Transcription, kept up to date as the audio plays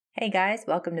Hey guys,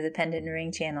 welcome to the Pendant and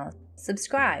Ring channel.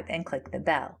 Subscribe and click the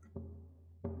bell.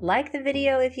 Like the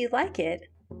video if you like it.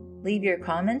 Leave your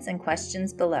comments and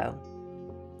questions below.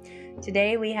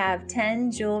 Today we have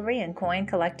 10 jewelry and coin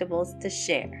collectibles to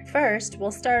share. First, we'll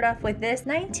start off with this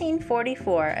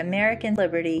 1944 American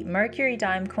Liberty Mercury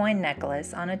dime coin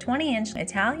necklace on a 20-inch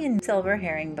Italian silver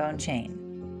herringbone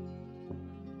chain.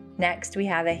 Next, we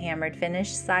have a hammered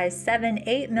finish size 7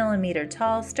 8mm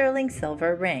tall sterling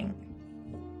silver ring.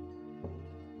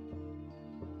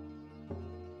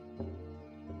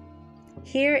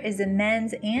 Here is a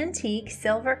men's antique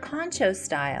silver concho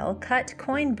style cut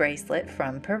coin bracelet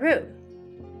from Peru.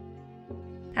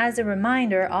 As a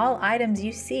reminder, all items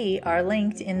you see are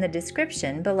linked in the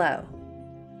description below.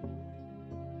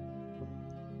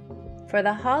 For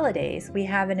the holidays, we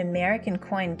have an American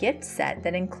coin gift set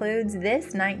that includes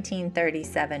this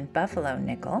 1937 buffalo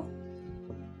nickel,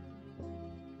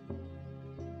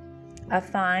 a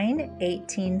fine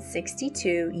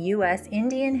 1862 U.S.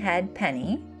 Indian head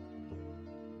penny,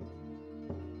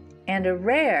 and a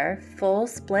rare full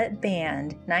split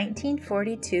band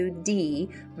 1942 D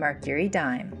Mercury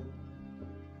dime.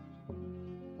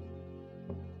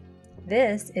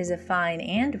 This is a fine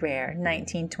and rare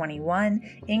 1921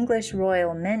 English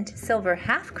Royal Mint silver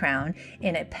half crown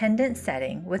in a pendant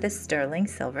setting with a sterling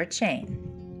silver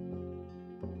chain.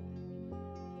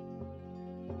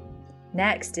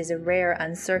 Next is a rare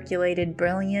uncirculated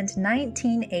brilliant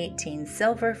 1918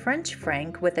 silver French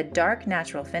franc with a dark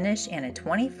natural finish and a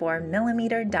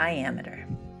 24mm diameter.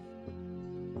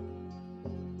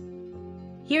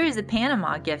 Here is a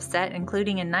Panama gift set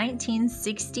including a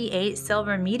 1968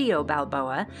 silver Medio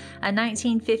Balboa, a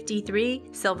 1953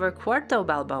 silver Cuarto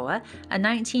Balboa, a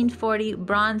 1940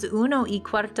 bronze 1.4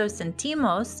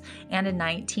 centimos, and a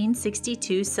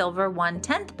 1962 silver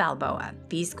 1/10 Balboa.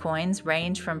 These coins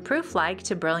range from proof-like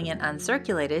to brilliant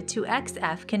uncirculated to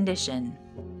XF condition.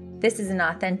 This is an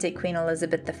authentic Queen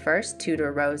Elizabeth I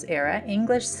Tudor Rose era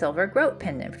English silver groat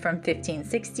pendant from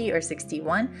 1560 or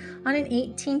 61 on an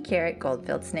 18-karat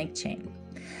gold-filled snake chain.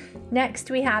 Next,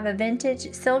 we have a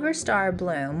vintage silver star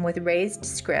bloom with raised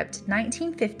script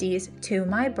 1950s To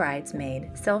My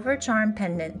Bridesmaid silver charm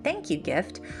pendant thank you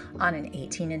gift on an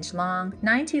 18-inch long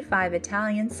 925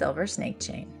 Italian silver snake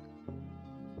chain.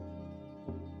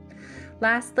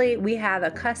 Lastly, we have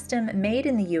a custom made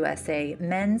in the USA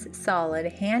men's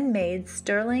solid handmade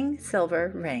sterling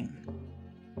silver ring.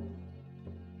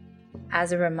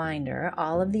 As a reminder,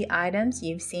 all of the items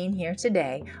you've seen here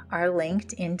today are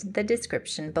linked in the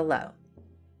description below.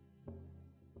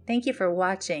 Thank you for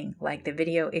watching. Like the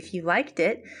video if you liked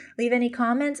it, leave any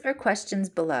comments or questions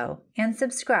below, and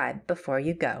subscribe before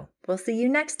you go. We'll see you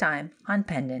next time on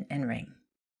Pendant and Ring.